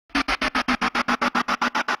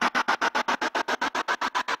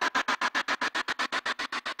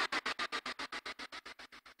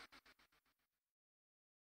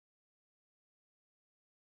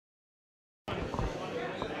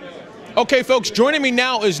Okay, folks, joining me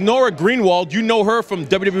now is Nora Greenwald. You know her from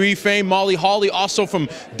WWE fame, Molly Holly, also from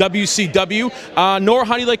WCW. Nora,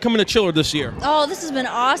 how do you like coming to Chiller this year? Oh, this has been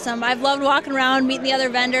awesome. I've loved walking around, meeting the other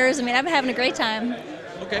vendors. I mean, I've been having a great time.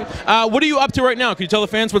 Okay. What are you up to right now? Can you tell the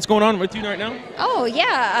fans what's going on with you right now? Oh,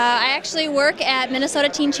 yeah. I actually work at Minnesota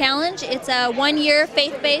Teen Challenge. It's a one-year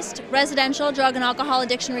faith-based residential drug and alcohol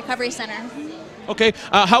addiction recovery center. Okay.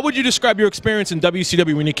 How would you describe your experience in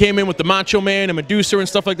WCW when you came in with the Macho Man and Medusa and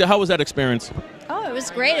stuff like that? How was that experience? Oh, it was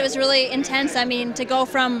great. It was really intense. I mean, to go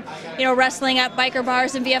from, wrestling at biker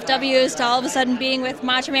bars and VFWs to all of a sudden being with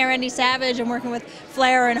Macho Man Randy Savage and working with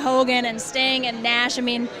Flair and Hogan and Sting and Nash. I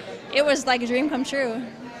mean, it was like a dream come true.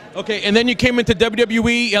 Okay, and then you came into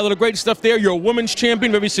WWE, you had a lot of great stuff there. You're a women's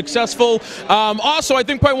champion, very successful. Also, I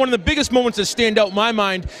think probably one of the biggest moments that stand out in my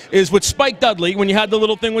mind is with Spike Dudley, when you had the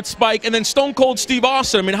little thing with Spike, and then Stone Cold Steve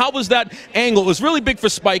Austin. I mean, how was that angle? It was really big for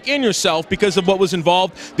Spike and yourself because of what was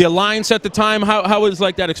involved, the alliance at the time. How was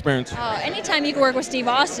like that experience? Anytime you can work with Steve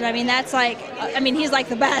Austin, I mean, that's like, he's like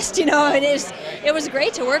the best, It was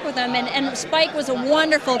great to work with him, and Spike was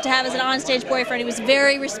wonderful to have as an onstage boyfriend. He was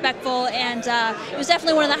very respectful, and it was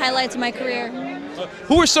definitely one of the highlights of my career.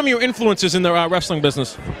 Who are some of your influences in the wrestling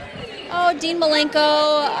business? Oh, Dean Malenko.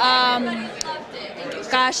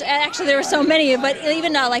 Gosh, actually there were so many, but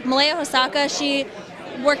even like Malaya Hosaka, she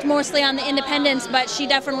worked mostly on the independents, but she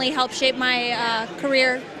definitely helped shape my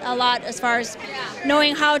career a lot as far as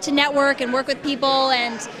knowing how to network and work with people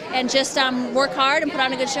and just work hard and put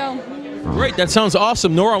on a good show. Great, that sounds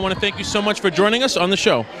awesome. Nora, I want to thank you so much for joining us on the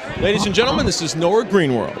show. Ladies and gentlemen, this is Nora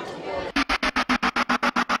Greenwald.